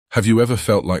Have you ever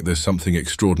felt like there's something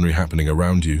extraordinary happening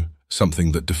around you,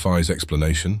 something that defies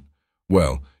explanation?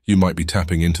 Well, you might be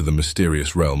tapping into the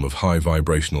mysterious realm of high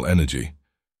vibrational energy.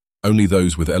 Only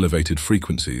those with elevated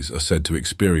frequencies are said to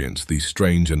experience these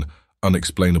strange and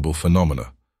unexplainable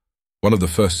phenomena. One of the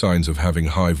first signs of having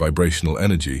high vibrational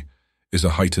energy is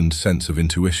a heightened sense of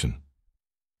intuition.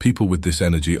 People with this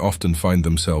energy often find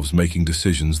themselves making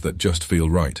decisions that just feel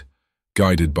right,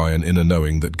 guided by an inner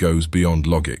knowing that goes beyond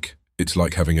logic. It's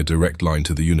like having a direct line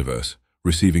to the universe,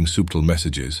 receiving subtle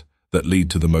messages that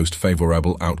lead to the most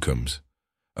favorable outcomes.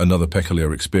 Another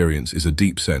peculiar experience is a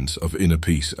deep sense of inner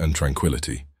peace and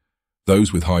tranquility.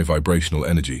 Those with high vibrational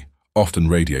energy often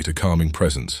radiate a calming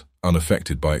presence,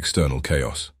 unaffected by external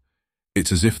chaos.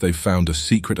 It's as if they've found a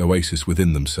secret oasis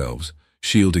within themselves,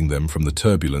 shielding them from the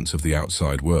turbulence of the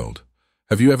outside world.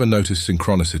 Have you ever noticed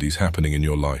synchronicities happening in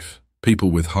your life?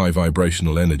 People with high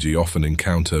vibrational energy often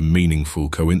encounter meaningful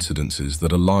coincidences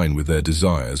that align with their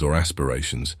desires or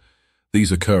aspirations.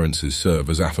 These occurrences serve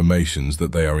as affirmations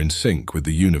that they are in sync with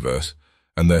the universe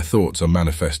and their thoughts are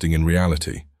manifesting in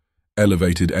reality.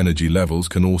 Elevated energy levels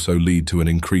can also lead to an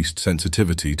increased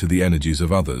sensitivity to the energies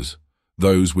of others.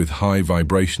 Those with high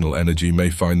vibrational energy may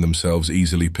find themselves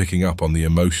easily picking up on the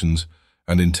emotions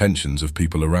and intentions of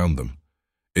people around them.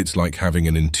 It's like having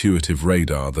an intuitive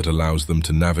radar that allows them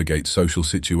to navigate social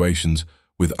situations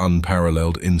with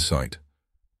unparalleled insight.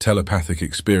 Telepathic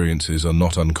experiences are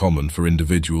not uncommon for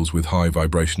individuals with high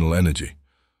vibrational energy.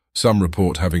 Some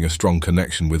report having a strong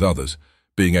connection with others,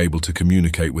 being able to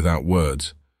communicate without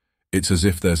words. It's as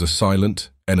if there's a silent,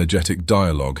 energetic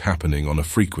dialogue happening on a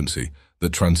frequency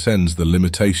that transcends the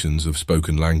limitations of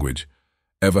spoken language.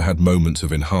 Ever had moments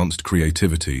of enhanced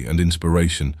creativity and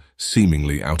inspiration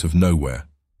seemingly out of nowhere?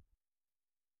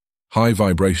 High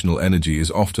vibrational energy is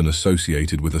often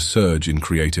associated with a surge in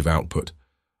creative output.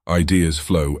 Ideas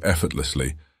flow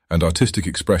effortlessly, and artistic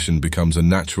expression becomes a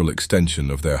natural extension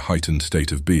of their heightened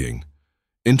state of being.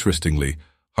 Interestingly,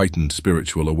 heightened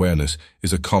spiritual awareness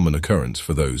is a common occurrence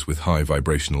for those with high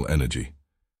vibrational energy.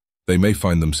 They may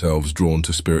find themselves drawn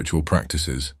to spiritual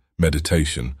practices,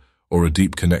 meditation, or a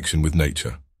deep connection with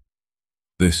nature.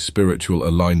 This spiritual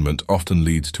alignment often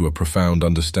leads to a profound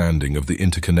understanding of the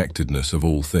interconnectedness of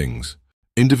all things.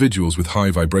 Individuals with high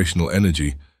vibrational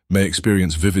energy may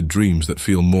experience vivid dreams that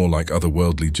feel more like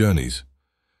otherworldly journeys.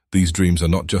 These dreams are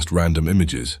not just random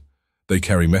images. They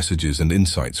carry messages and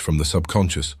insights from the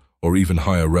subconscious or even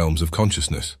higher realms of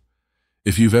consciousness.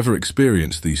 If you've ever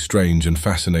experienced these strange and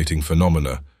fascinating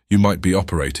phenomena, you might be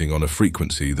operating on a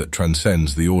frequency that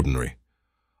transcends the ordinary.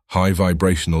 High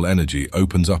vibrational energy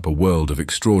opens up a world of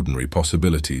extraordinary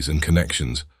possibilities and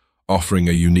connections, offering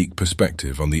a unique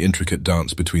perspective on the intricate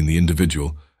dance between the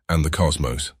individual and the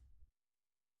cosmos.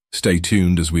 Stay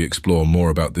tuned as we explore more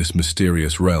about this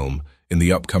mysterious realm in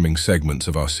the upcoming segments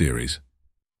of our series.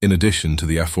 In addition to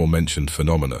the aforementioned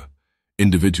phenomena,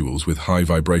 individuals with high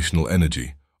vibrational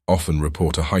energy often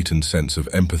report a heightened sense of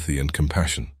empathy and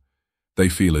compassion. They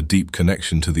feel a deep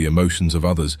connection to the emotions of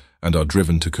others and are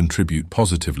driven to contribute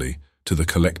positively to the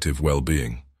collective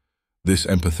well-being. This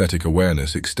empathetic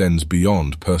awareness extends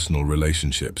beyond personal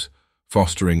relationships,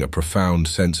 fostering a profound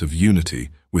sense of unity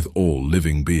with all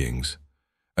living beings.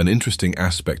 An interesting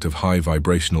aspect of high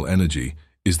vibrational energy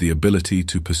is the ability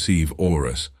to perceive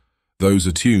auras. Those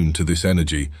attuned to this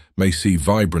energy may see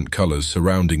vibrant colors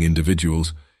surrounding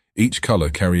individuals, each color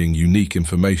carrying unique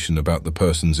information about the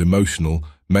person's emotional,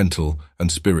 mental,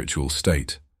 and spiritual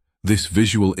state. This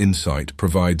visual insight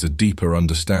provides a deeper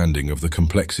understanding of the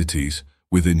complexities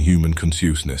within human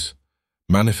consciousness.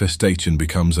 Manifestation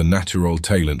becomes a natural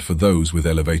talent for those with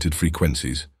elevated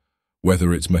frequencies.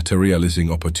 Whether it's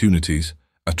materializing opportunities,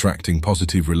 attracting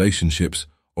positive relationships,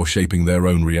 or shaping their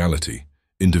own reality,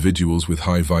 individuals with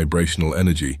high vibrational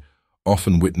energy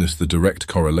often witness the direct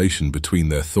correlation between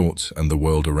their thoughts and the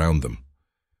world around them.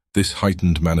 This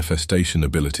heightened manifestation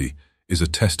ability is a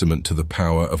testament to the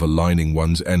power of aligning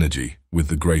one's energy with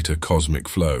the greater cosmic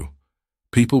flow.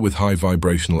 People with high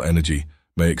vibrational energy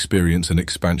may experience an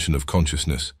expansion of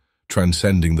consciousness,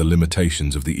 transcending the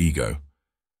limitations of the ego.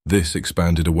 This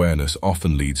expanded awareness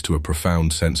often leads to a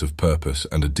profound sense of purpose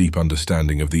and a deep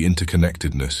understanding of the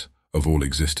interconnectedness of all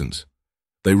existence.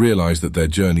 They realize that their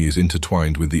journey is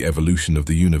intertwined with the evolution of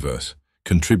the universe,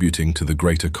 contributing to the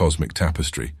greater cosmic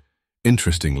tapestry.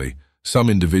 Interestingly,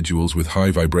 some individuals with high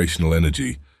vibrational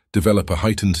energy develop a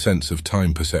heightened sense of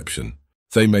time perception.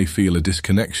 They may feel a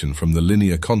disconnection from the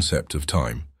linear concept of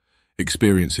time,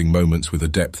 experiencing moments with a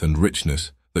depth and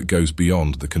richness that goes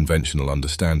beyond the conventional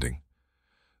understanding.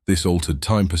 This altered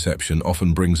time perception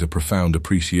often brings a profound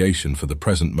appreciation for the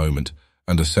present moment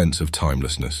and a sense of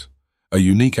timelessness. A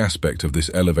unique aspect of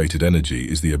this elevated energy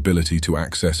is the ability to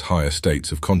access higher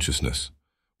states of consciousness.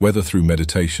 Whether through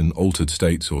meditation, altered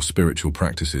states, or spiritual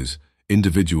practices,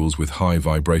 individuals with high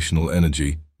vibrational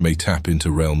energy may tap into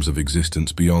realms of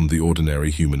existence beyond the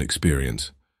ordinary human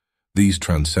experience. These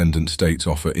transcendent states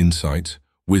offer insight,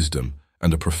 wisdom,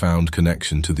 and a profound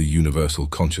connection to the universal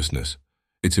consciousness.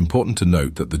 It's important to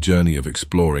note that the journey of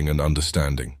exploring and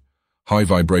understanding high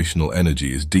vibrational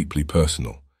energy is deeply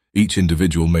personal. Each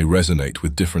individual may resonate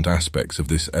with different aspects of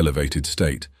this elevated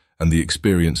state, and the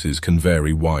experiences can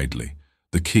vary widely.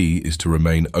 The key is to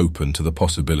remain open to the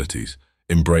possibilities,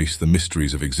 embrace the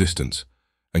mysteries of existence,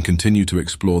 and continue to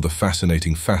explore the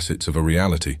fascinating facets of a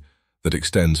reality that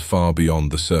extends far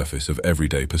beyond the surface of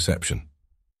everyday perception.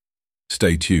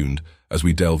 Stay tuned as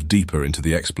we delve deeper into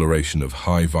the exploration of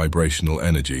high vibrational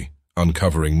energy,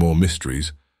 uncovering more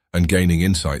mysteries and gaining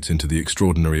insights into the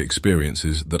extraordinary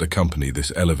experiences that accompany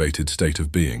this elevated state of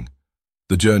being.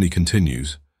 The journey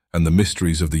continues, and the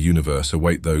mysteries of the universe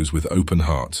await those with open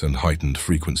hearts and heightened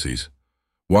frequencies.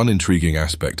 One intriguing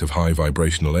aspect of high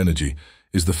vibrational energy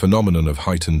is the phenomenon of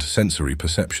heightened sensory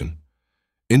perception.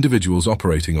 Individuals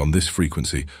operating on this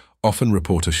frequency often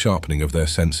report a sharpening of their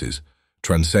senses,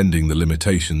 transcending the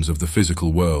limitations of the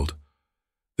physical world.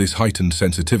 This heightened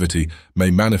sensitivity may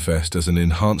manifest as an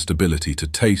enhanced ability to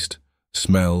taste,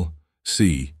 smell,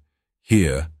 see,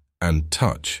 hear, and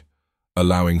touch,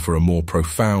 allowing for a more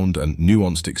profound and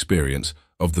nuanced experience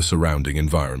of the surrounding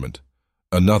environment.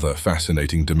 Another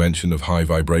fascinating dimension of high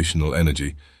vibrational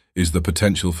energy is the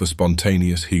potential for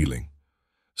spontaneous healing.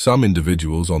 Some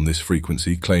individuals on this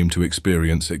frequency claim to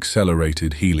experience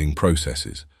accelerated healing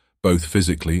processes, both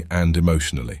physically and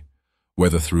emotionally.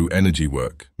 Whether through energy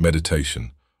work,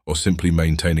 meditation, or simply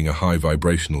maintaining a high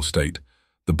vibrational state,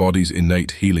 the body's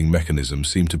innate healing mechanisms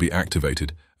seem to be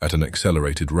activated at an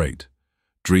accelerated rate.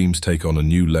 Dreams take on a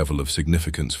new level of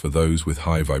significance for those with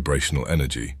high vibrational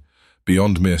energy.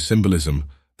 Beyond mere symbolism,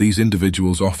 these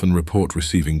individuals often report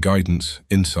receiving guidance,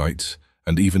 insights,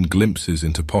 and even glimpses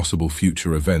into possible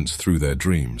future events through their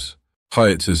dreams.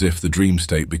 It's as if the dream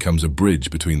state becomes a bridge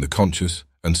between the conscious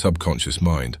and subconscious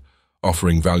mind,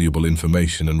 offering valuable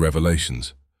information and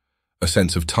revelations. A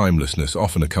sense of timelessness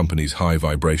often accompanies high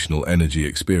vibrational energy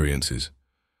experiences.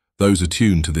 Those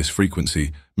attuned to this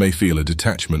frequency may feel a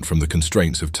detachment from the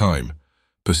constraints of time,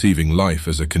 perceiving life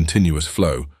as a continuous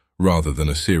flow rather than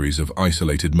a series of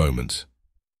isolated moments.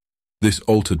 This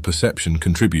altered perception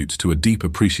contributes to a deep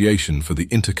appreciation for the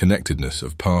interconnectedness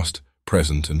of past,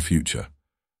 present, and future.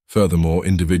 Furthermore,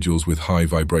 individuals with high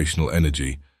vibrational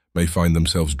energy may find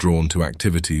themselves drawn to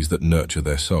activities that nurture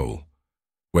their soul.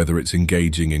 Whether it's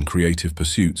engaging in creative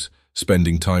pursuits,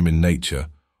 spending time in nature,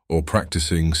 or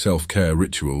practicing self-care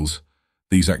rituals,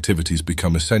 these activities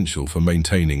become essential for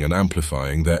maintaining and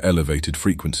amplifying their elevated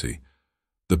frequency.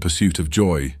 The pursuit of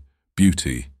joy,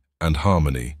 beauty, and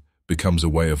harmony becomes a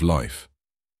way of life.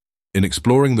 In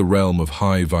exploring the realm of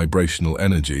high vibrational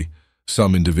energy,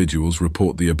 some individuals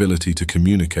report the ability to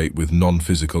communicate with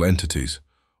non-physical entities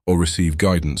or receive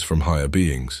guidance from higher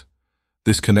beings.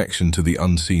 This connection to the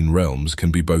unseen realms can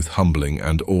be both humbling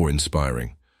and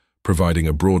awe-inspiring, providing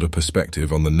a broader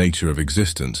perspective on the nature of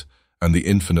existence and the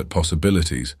infinite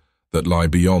possibilities that lie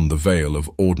beyond the veil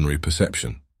of ordinary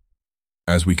perception.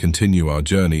 As we continue our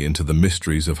journey into the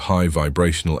mysteries of high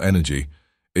vibrational energy,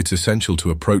 it's essential to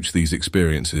approach these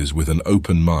experiences with an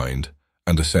open mind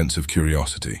and a sense of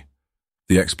curiosity.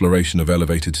 The exploration of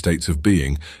elevated states of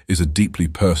being is a deeply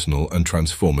personal and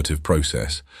transformative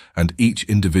process, and each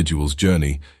individual's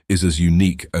journey is as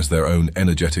unique as their own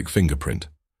energetic fingerprint.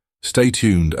 Stay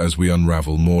tuned as we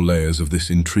unravel more layers of this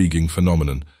intriguing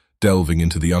phenomenon, delving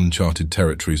into the uncharted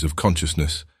territories of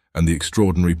consciousness and the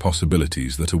extraordinary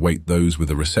possibilities that await those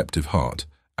with a receptive heart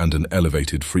and an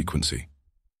elevated frequency.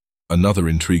 Another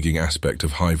intriguing aspect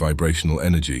of high vibrational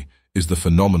energy is the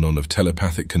phenomenon of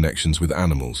telepathic connections with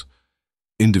animals.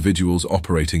 Individuals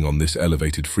operating on this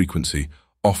elevated frequency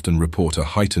often report a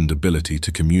heightened ability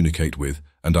to communicate with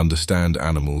and understand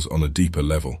animals on a deeper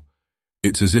level.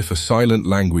 It's as if a silent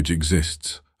language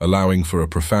exists, allowing for a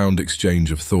profound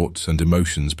exchange of thoughts and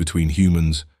emotions between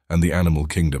humans and the animal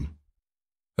kingdom.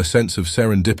 A sense of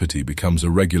serendipity becomes a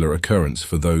regular occurrence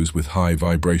for those with high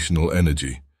vibrational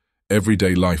energy.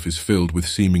 Everyday life is filled with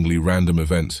seemingly random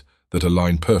events that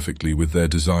align perfectly with their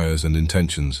desires and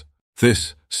intentions.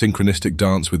 This synchronistic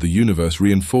dance with the universe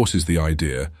reinforces the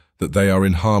idea that they are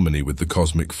in harmony with the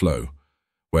cosmic flow,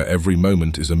 where every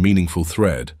moment is a meaningful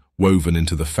thread woven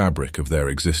into the fabric of their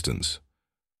existence.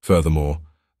 Furthermore,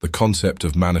 the concept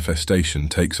of manifestation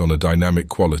takes on a dynamic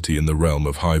quality in the realm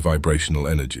of high vibrational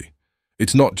energy.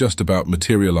 It's not just about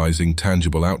materializing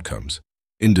tangible outcomes.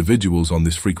 Individuals on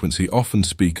this frequency often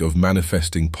speak of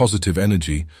manifesting positive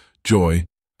energy, joy,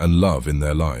 and love in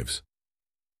their lives.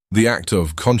 The act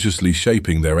of consciously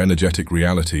shaping their energetic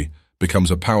reality becomes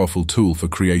a powerful tool for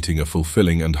creating a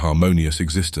fulfilling and harmonious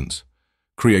existence.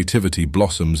 Creativity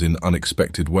blossoms in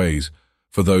unexpected ways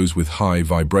for those with high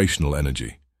vibrational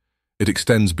energy. It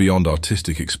extends beyond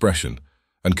artistic expression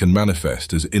and can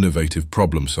manifest as innovative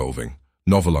problem-solving,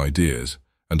 novel ideas,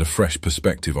 and a fresh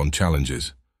perspective on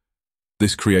challenges.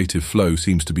 This creative flow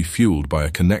seems to be fueled by a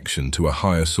connection to a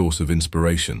higher source of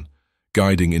inspiration,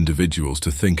 guiding individuals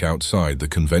to think outside the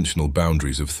conventional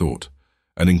boundaries of thought.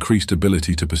 An increased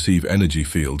ability to perceive energy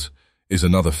fields is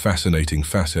another fascinating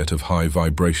facet of high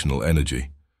vibrational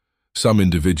energy. Some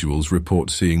individuals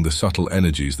report seeing the subtle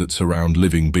energies that surround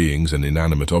living beings and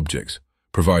inanimate objects,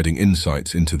 providing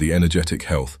insights into the energetic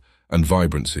health and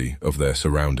vibrancy of their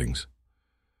surroundings.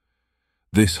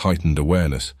 This heightened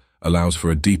awareness allows for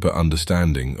a deeper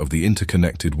understanding of the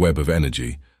interconnected web of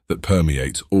energy that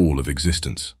permeates all of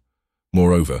existence.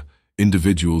 Moreover,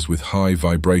 individuals with high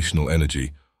vibrational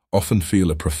energy often feel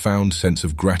a profound sense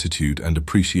of gratitude and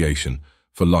appreciation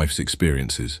for life's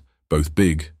experiences, both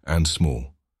big and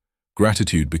small.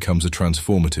 Gratitude becomes a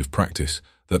transformative practice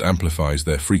that amplifies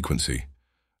their frequency,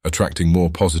 attracting more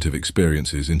positive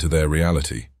experiences into their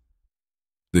reality.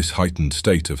 This heightened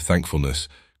state of thankfulness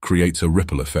creates a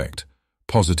ripple effect,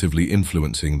 positively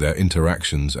influencing their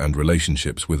interactions and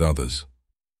relationships with others.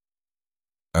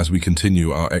 As we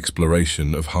continue our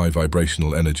exploration of high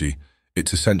vibrational energy,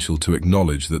 it's essential to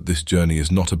acknowledge that this journey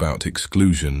is not about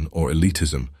exclusion or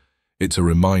elitism. It's a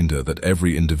reminder that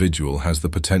every individual has the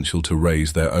potential to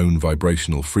raise their own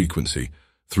vibrational frequency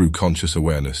through conscious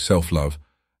awareness, self-love,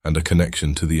 and a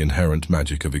connection to the inherent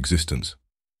magic of existence.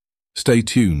 Stay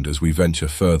tuned as we venture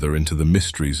further into the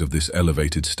mysteries of this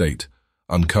elevated state,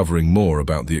 uncovering more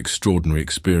about the extraordinary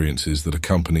experiences that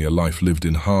accompany a life lived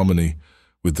in harmony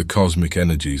with the cosmic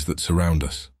energies that surround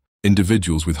us.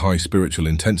 Individuals with high spiritual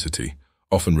intensity,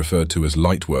 often referred to as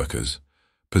light workers,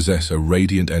 possess a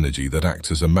radiant energy that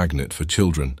acts as a magnet for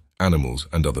children, animals,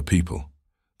 and other people.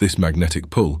 This magnetic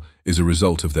pull is a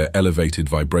result of their elevated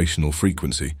vibrational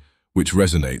frequency, which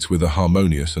resonates with a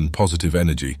harmonious and positive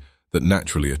energy that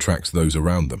naturally attracts those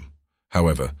around them.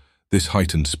 However, this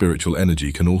heightened spiritual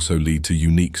energy can also lead to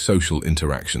unique social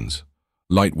interactions.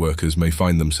 Light workers may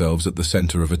find themselves at the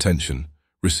center of attention,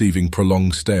 receiving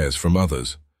prolonged stares from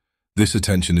others. This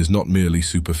attention is not merely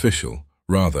superficial,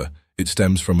 rather, it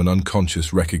stems from an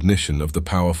unconscious recognition of the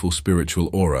powerful spiritual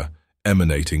aura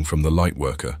emanating from the light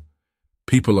worker.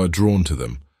 People are drawn to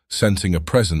them, sensing a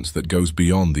presence that goes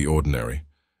beyond the ordinary.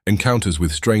 Encounters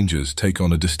with strangers take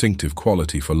on a distinctive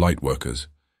quality for light workers.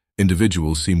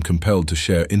 Individuals seem compelled to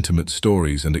share intimate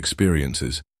stories and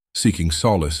experiences, seeking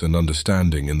solace and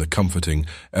understanding in the comforting,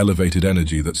 elevated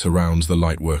energy that surrounds the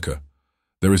light worker.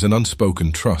 There is an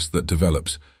unspoken trust that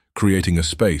develops, creating a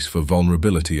space for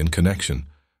vulnerability and connection.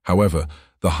 However,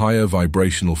 the higher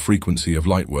vibrational frequency of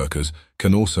light workers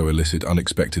can also elicit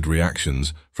unexpected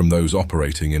reactions from those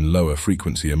operating in lower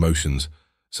frequency emotions,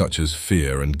 such as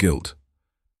fear and guilt.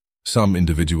 Some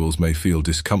individuals may feel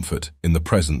discomfort in the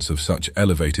presence of such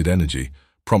elevated energy,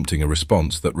 prompting a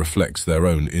response that reflects their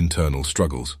own internal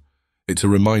struggles. It's a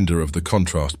reminder of the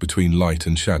contrast between light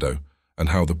and shadow, and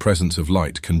how the presence of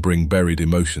light can bring buried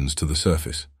emotions to the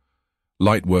surface.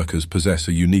 Light workers possess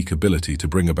a unique ability to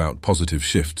bring about positive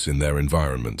shifts in their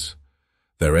environments.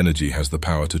 Their energy has the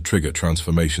power to trigger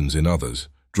transformations in others,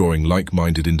 drawing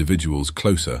like-minded individuals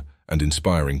closer and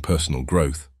inspiring personal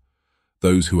growth.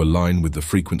 Those who align with the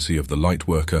frequency of the light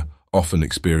worker often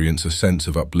experience a sense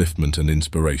of upliftment and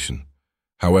inspiration.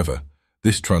 However,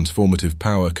 this transformative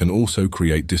power can also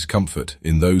create discomfort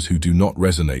in those who do not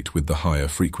resonate with the higher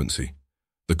frequency.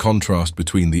 The contrast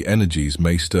between the energies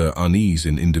may stir unease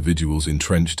in individuals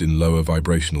entrenched in lower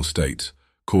vibrational states,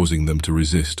 causing them to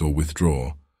resist or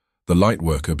withdraw. The light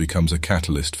worker becomes a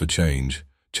catalyst for change,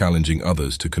 challenging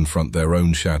others to confront their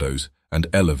own shadows and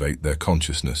elevate their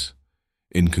consciousness.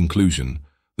 In conclusion,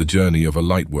 the journey of a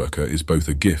light worker is both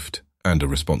a gift and a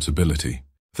responsibility.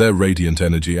 Their radiant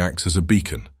energy acts as a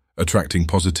beacon, attracting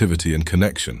positivity and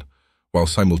connection, while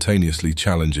simultaneously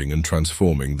challenging and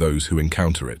transforming those who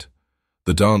encounter it.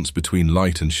 The dance between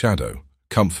light and shadow,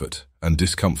 comfort and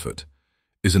discomfort,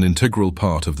 is an integral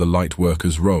part of the light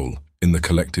worker's role in the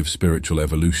collective spiritual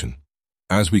evolution.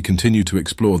 As we continue to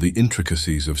explore the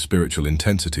intricacies of spiritual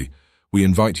intensity, we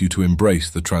invite you to embrace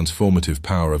the transformative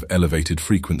power of elevated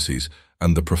frequencies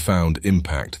and the profound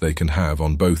impact they can have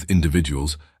on both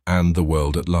individuals and the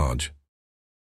world at large.